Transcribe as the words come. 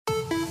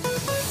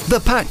The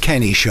Pat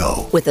Kenny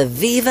Show with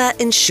Aviva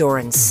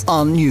Insurance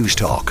on News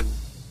Talk.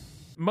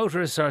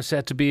 Motorists are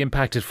set to be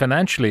impacted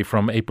financially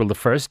from April the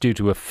 1st due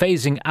to a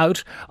phasing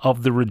out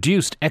of the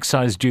reduced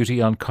excise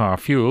duty on car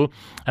fuel.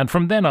 And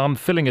from then on,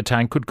 filling a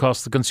tank could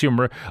cost the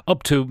consumer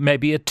up to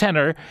maybe a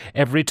tenner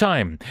every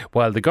time,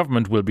 while the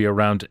government will be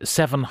around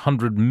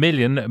 700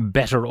 million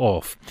better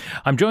off.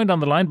 I'm joined on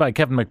the line by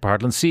Kevin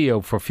McPartland,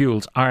 CEO for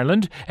Fuels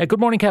Ireland.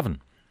 Good morning,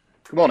 Kevin.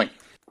 Good morning.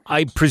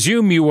 I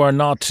presume you are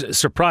not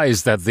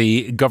surprised that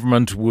the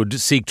government would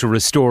seek to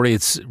restore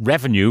its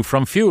revenue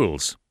from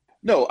fuels.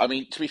 No, I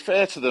mean, to be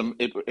fair to them,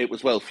 it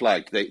was well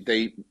flagged.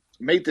 They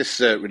made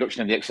this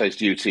reduction in the excise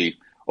duty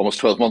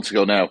almost 12 months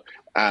ago now,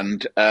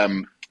 and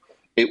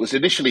it was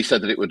initially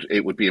said that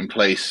it would be in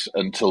place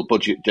until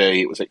budget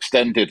day. It was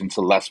extended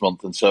until last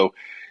month, and so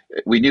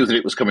we knew that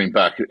it was coming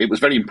back. It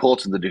was very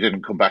important that it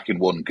didn't come back in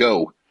one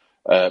go,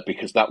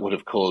 because that would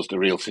have caused a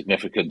real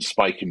significant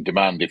spike in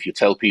demand. If you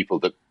tell people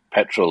that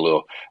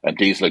petrol and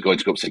diesel are going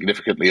to go up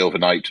significantly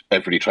overnight,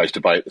 everybody tries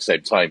to buy at the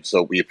same time.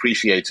 So we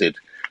appreciated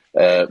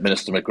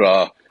Minister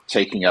McGrath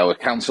taking our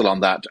counsel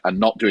on that and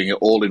not doing it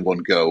all in one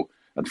go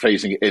and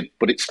phasing it in.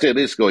 But it still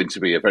is going to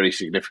be a very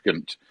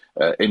significant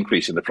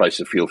increase in the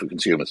price of fuel for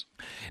consumers.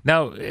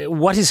 Now,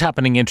 what is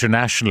happening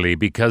internationally?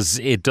 Because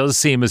it does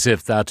seem as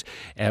if that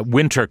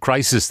winter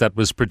crisis that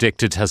was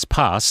predicted has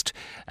passed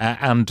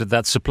and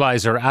that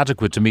supplies are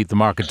adequate to meet the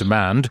market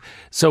demand.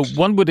 So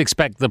one would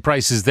expect the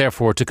prices,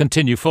 therefore, to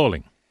continue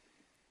falling.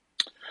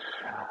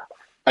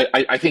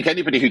 I think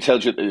anybody who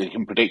tells you that they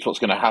can predict what's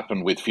going to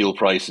happen with fuel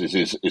prices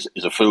is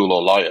a fool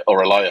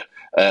or a liar.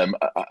 And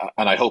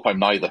I hope I'm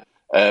neither.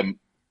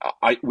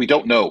 We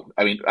don't know.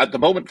 I mean, at the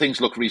moment, things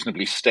look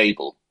reasonably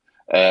stable,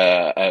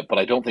 but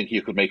I don't think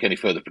you could make any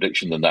further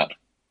prediction than that.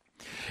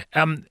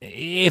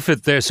 If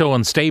they're so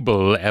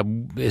unstable,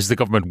 is the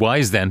government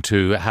wise then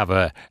to have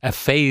a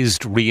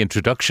phased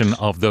reintroduction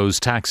of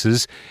those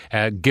taxes,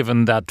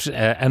 given that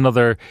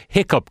another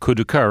hiccup could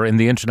occur in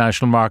the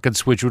international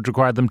markets, which would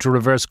require them to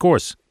reverse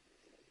course?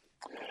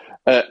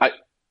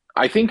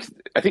 I think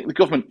the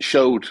government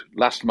showed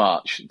last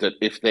March that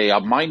if they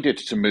are minded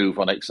to move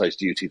on excise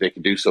duty, they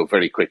can do so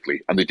very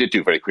quickly, and they did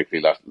do very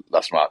quickly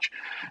last March.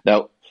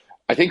 Now,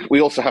 I think we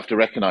also have to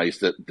recognise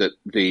that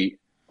the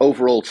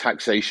overall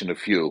taxation of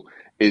fuel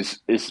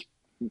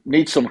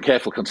needs some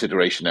careful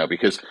consideration now,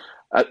 because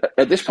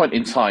at this point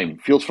in time,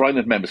 Fuels for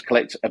Ireland members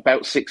collect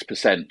about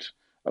 6%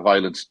 of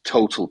Ireland's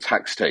total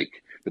tax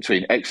take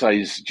between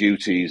excise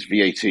duties,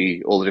 VAT,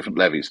 all the different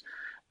levies.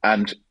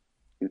 And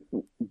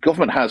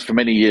government has for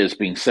many years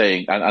been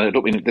saying, and I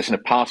don't mean this in a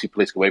party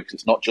political way, because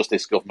it's not just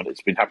this government,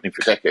 it's been happening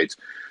for decades,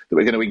 that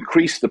we're going to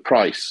increase the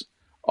price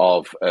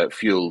of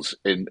fuels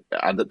and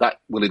that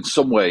will in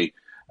some way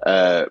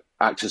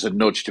act as a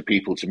nudge to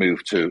people to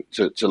move to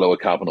lower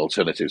carbon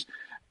alternatives.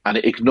 And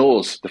it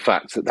ignores the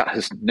fact that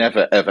has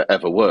never, ever,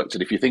 ever worked.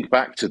 And if you think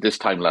back to this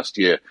time last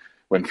year,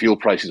 when fuel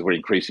prices were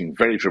increasing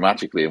very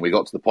dramatically, and we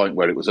got to the point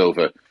where it was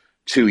over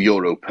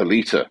 €2 per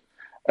litre,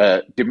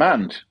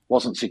 demand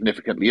wasn't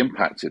significantly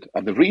impacted.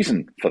 And the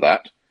reason for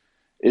that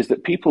is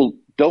that people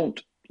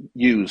don't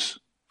use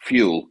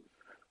fuel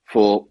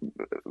for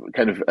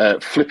kind of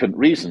flippant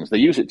reasons. They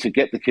use it to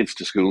get the kids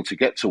to school, to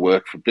get to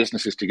work, for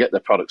businesses to get their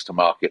products to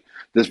market.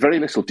 There's very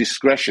little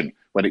discretion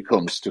when it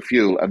comes to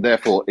fuel, and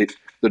therefore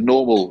the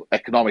normal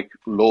economic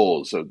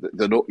laws, or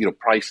the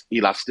price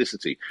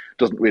elasticity,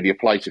 doesn't really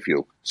apply to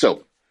fuel.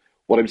 So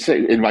what I'm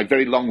saying, in my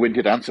very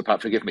long-winded answer,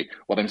 Pat, forgive me,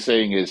 what I'm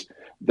saying is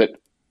that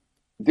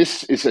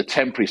this is a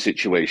temporary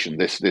situation,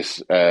 this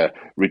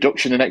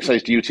reduction in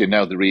excise duty and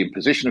now the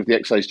reimposition of the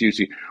excise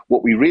duty.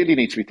 What we really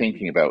need to be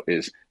thinking about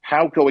is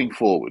how, going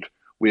forward,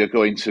 we are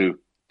going to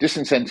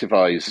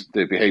disincentivise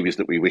the behaviours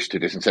that we wish to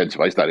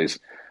disincentivise, that is,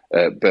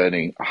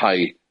 burning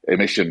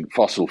high-emission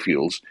fossil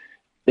fuels,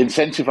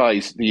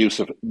 incentivise the use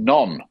of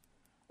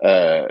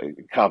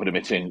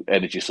non-carbon-emitting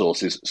energy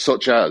sources,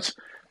 such as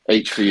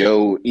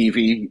HVO,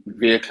 EV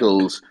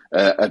vehicles,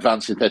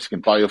 advanced synthetic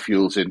and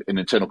biofuels in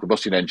internal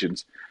combustion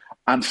engines,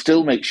 and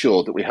still make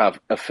sure that we have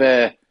a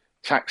fair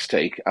tax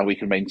take and we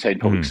can maintain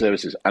public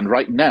services. And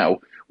right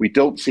now, we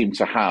don't seem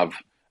to have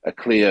a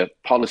clear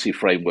policy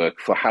framework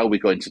for how we're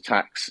going to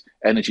tax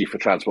energy for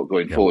transport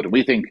going forward. And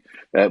we think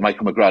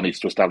Michael McGrath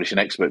needs to establish an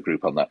expert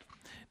group on that.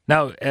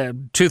 Now,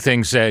 two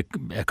things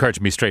occur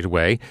to me straight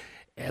away.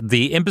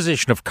 The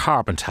imposition of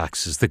carbon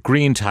taxes, the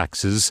green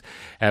taxes,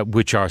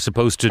 which are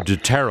supposed to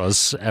deter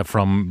us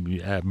from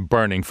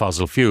burning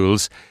fossil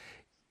fuels,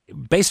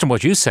 based on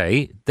what you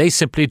say, they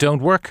simply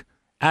don't work.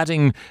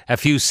 Adding a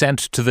few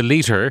cents to the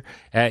litre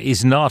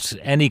is not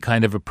any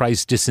kind of a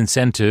price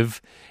disincentive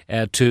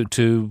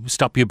to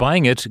stop you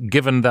buying it,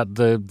 given that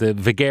the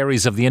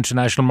vagaries of the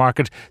international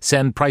market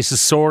send prices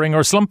soaring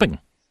or slumping.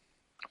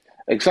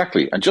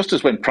 Exactly. And just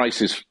as when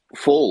prices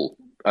fall,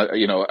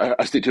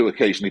 as they do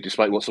occasionally,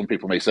 despite what some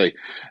people may say,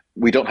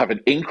 we don't have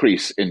an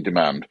increase in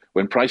demand.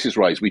 When prices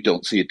rise, we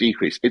don't see a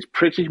decrease. It's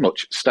pretty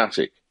much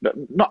static.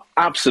 Not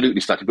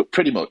absolutely static, but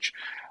pretty much.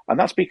 And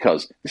that's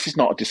because this is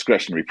not a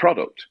discretionary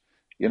product.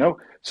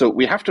 So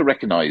we have to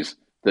recognise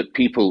that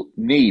people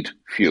need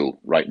fuel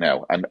right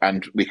now.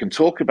 And we can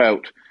talk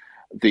about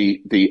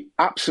the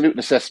absolute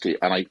necessity,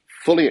 and I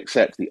fully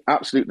accept the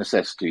absolute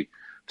necessity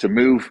to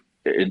move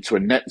into a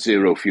net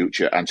zero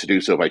future and to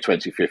do so by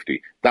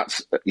 2050.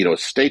 That's a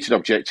stated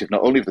objective,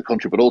 not only of the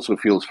country, but also of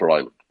Fuels for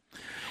Ireland.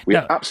 We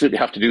absolutely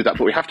have to do that,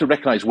 but we have to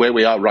recognise where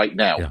we are right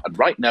now. Yeah. And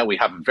right now we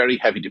have a very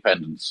heavy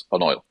dependence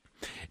on oil.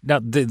 Now,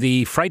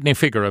 the frightening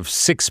figure of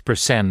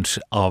 6%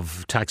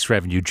 of tax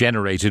revenue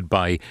generated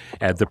by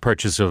the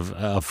purchase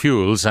of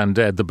fuels, and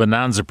the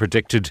bonanza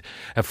predicted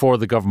for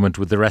the government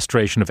with the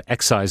restoration of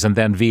excise and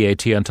then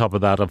VAT on top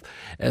of that of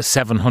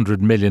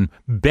 700 million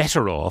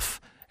better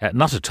off,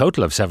 not a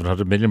total of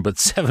 700 million, but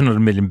 700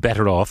 million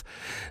better off,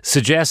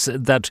 suggests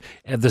that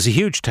there's a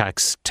huge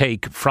tax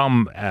take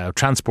from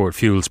transport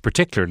fuels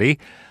particularly.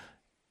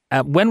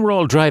 When we're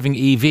all driving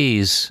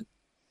EVs,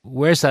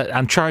 where's that,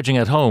 and charging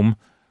at home,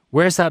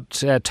 where's that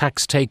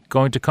tax take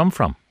going to come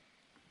from?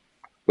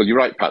 Well, you're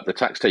right, Pat. The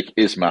tax take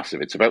is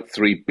massive. It's about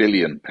 3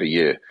 billion per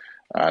year.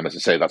 And as I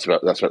say, that's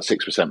about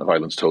 6% of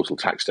Ireland's total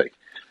tax take.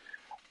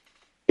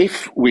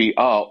 If we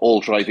are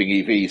all driving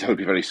EVs, I would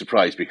be very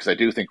surprised, because I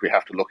do think we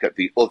have to look at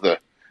the other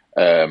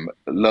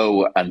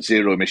low and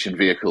zero emission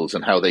vehicles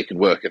and how they can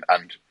work.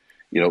 And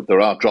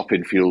there are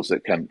drop-in fuels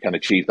that can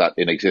achieve that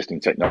in existing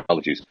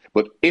technologies.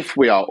 But if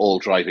we are all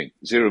driving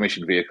zero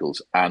emission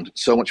vehicles and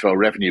so much of our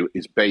revenue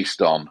is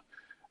based on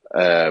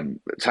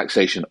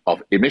taxation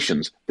of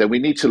emissions, then we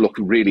need to look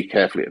really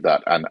carefully at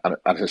that. And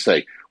as I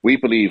say, we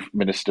believe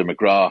Minister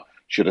McGrath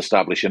should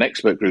establish an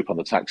expert group on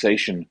the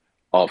taxation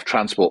of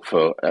transport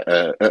for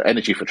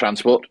energy for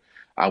transport,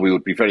 and we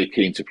would be very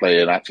keen to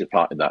play an active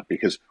part in that,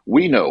 because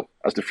we know,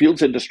 as the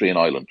fuels industry in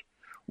Ireland,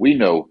 we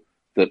know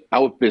that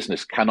our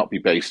business cannot be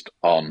based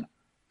on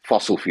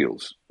fossil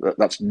fuels.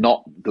 That's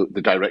not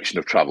the direction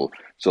of travel.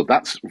 So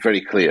that's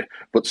very clear.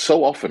 But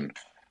so often,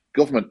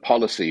 government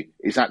policy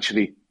is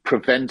actually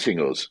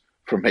preventing us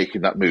from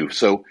making that move.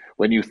 So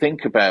when you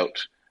think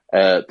about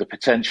the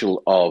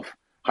potential of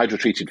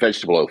hydrotreated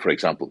vegetable oil, for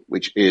example,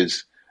 which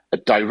is a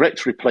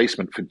direct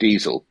replacement for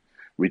diesel,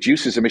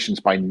 reduces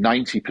emissions by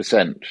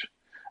 90%.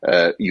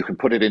 You can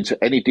put it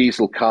into any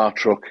diesel car,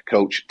 truck,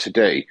 coach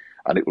today,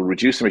 and it will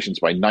reduce emissions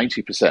by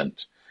 90%.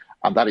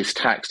 And that is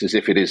taxed as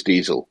if it is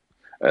diesel.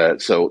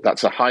 So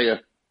that's a higher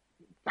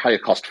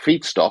cost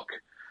feedstock.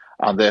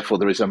 And therefore,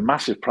 there is a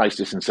massive price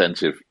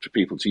disincentive to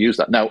people to use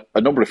that. Now,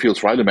 a number of Fuels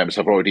for Ireland members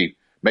have already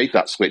made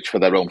that switch for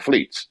their own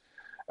fleets.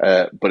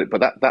 But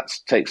that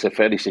takes a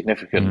fairly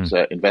significant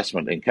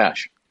investment in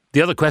cash.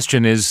 The other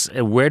question is,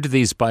 where do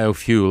these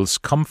biofuels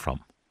come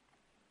from?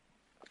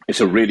 It's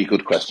a really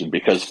good question,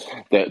 because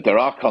there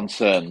are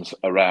concerns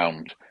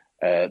around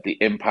the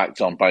impact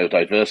on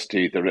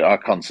biodiversity. There are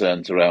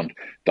concerns around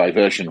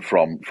diversion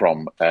from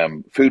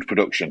food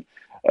production.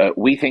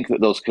 We think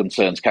that those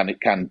concerns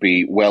can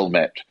be well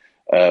met.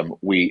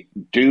 We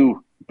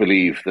do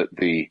believe that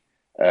the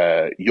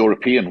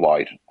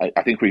European-wide,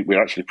 I think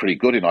we're actually pretty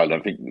good in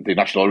Ireland. I think the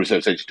National Oil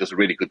Reserve Agency does a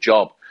really good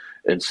job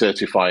in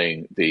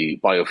certifying the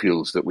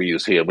biofuels that we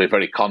use here. We're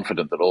very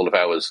confident that all of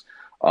ours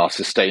are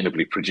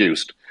sustainably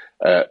produced.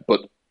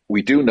 But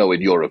we do know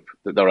in Europe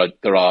that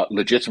there are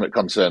legitimate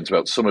concerns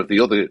about some of the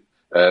other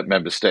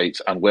member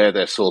states and where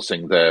they're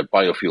sourcing their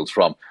biofuels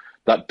from.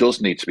 That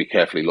does need to be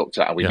carefully looked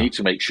at, and we need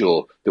to make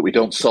sure that we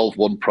don't solve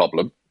one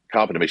problem,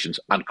 carbon emissions,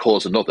 and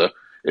cause another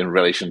in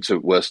relation to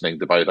worsening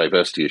the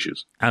biodiversity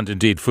issues. And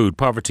indeed food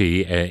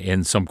poverty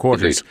in some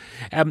quarters.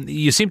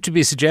 You seem to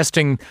be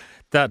suggesting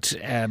that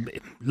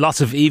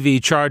lots of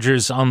EV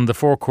chargers on the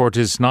forecourt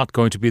is not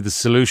going to be the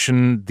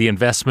solution. The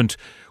investment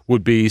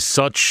would be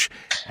such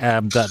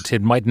that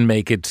it mightn't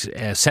make it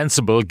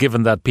sensible,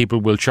 given that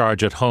people will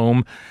charge at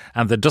home,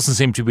 and there doesn't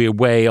seem to be a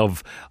way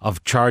of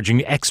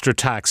charging extra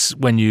tax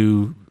when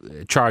you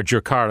charge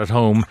your car at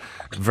home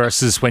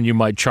versus when you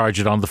might charge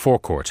it on the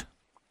forecourt.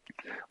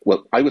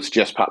 Well, I would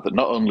suggest, Pat, that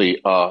not only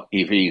are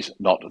EVs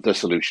not the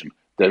solution,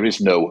 there is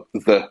no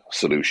the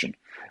solution.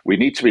 We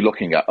need to be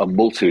looking at a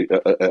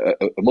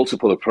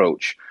multiple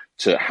approach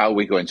to how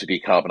we're going to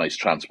decarbonise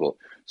transport.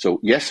 So,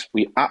 yes,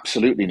 we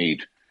absolutely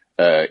need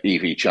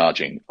EV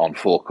charging on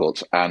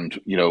forecourts. And,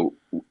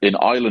 in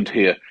Ireland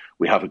here,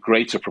 we have a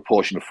greater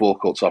proportion of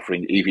forecourts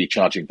offering EV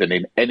charging than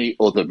in any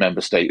other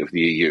member state of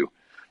the EU.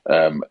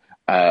 And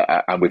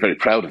we're very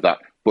proud of that.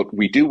 But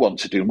we do want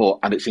to do more.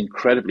 And it's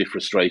incredibly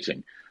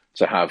frustrating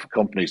to have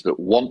companies that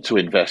want to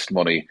invest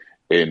money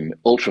in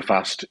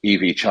ultra-fast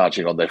EV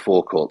charging on their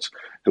forecourts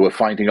who are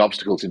finding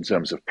obstacles in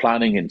terms of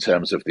planning, in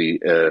terms of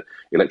the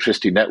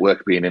electricity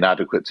network being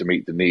inadequate to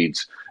meet the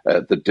needs,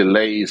 the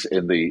delays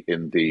in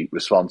the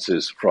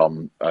responses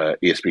from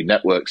ESP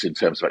networks in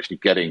terms of actually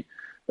getting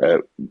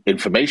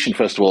information,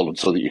 first of all, and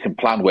so that you can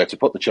plan where to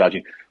put the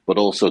charging, but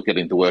also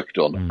getting the work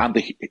done, and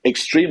the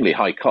extremely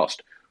high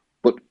cost.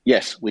 But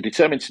yes, we're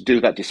determined to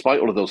do that despite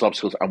all of those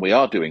obstacles, and we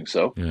are doing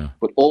so. Yeah.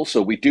 But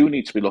also, we do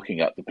need to be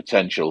looking at the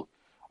potential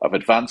of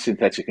advanced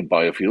synthetic and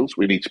biofuels.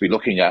 We need to be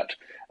looking at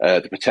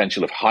the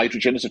potential of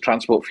hydrogen as a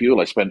transport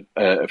fuel. I spent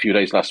a few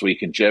days last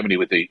week in Germany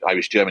with the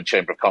Irish-German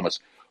Chamber of Commerce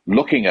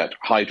looking at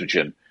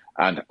hydrogen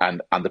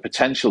and the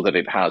potential that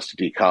it has to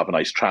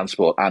decarbonise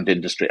transport and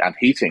industry and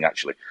heating,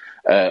 actually.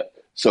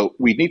 So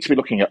we need to be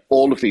looking at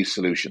all of these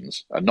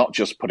solutions and not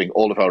just putting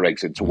all of our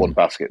eggs into one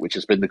basket, which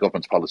has been the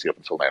government's policy up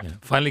until now. Yeah.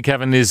 Finally,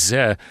 Kevin, is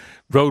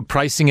road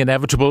pricing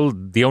inevitable?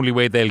 The only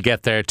way they'll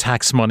get their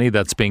tax money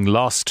that's being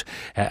lost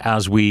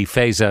as we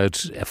phase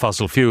out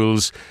fossil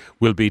fuels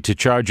will be to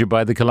charge you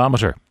by the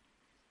kilometre.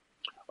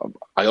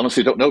 I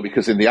honestly don't know,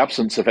 because in the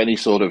absence of any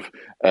sort of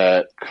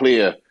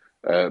clear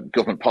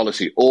government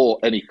policy or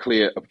any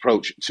clear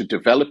approach to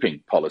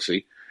developing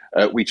policy,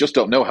 we just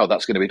don't know how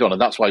that's going to be done.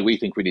 And that's why we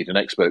think we need an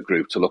expert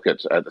group to look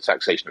at the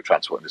taxation of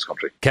transport in this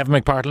country. Kevin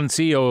McPartland,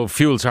 CEO of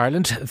Fuels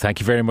Ireland, thank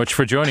you very much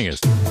for joining us.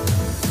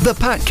 The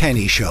Pat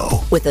Kenny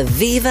Show. With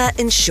Aviva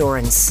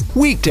Insurance.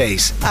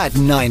 Weekdays at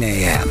 9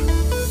 a.m.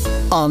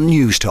 on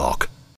News Talk.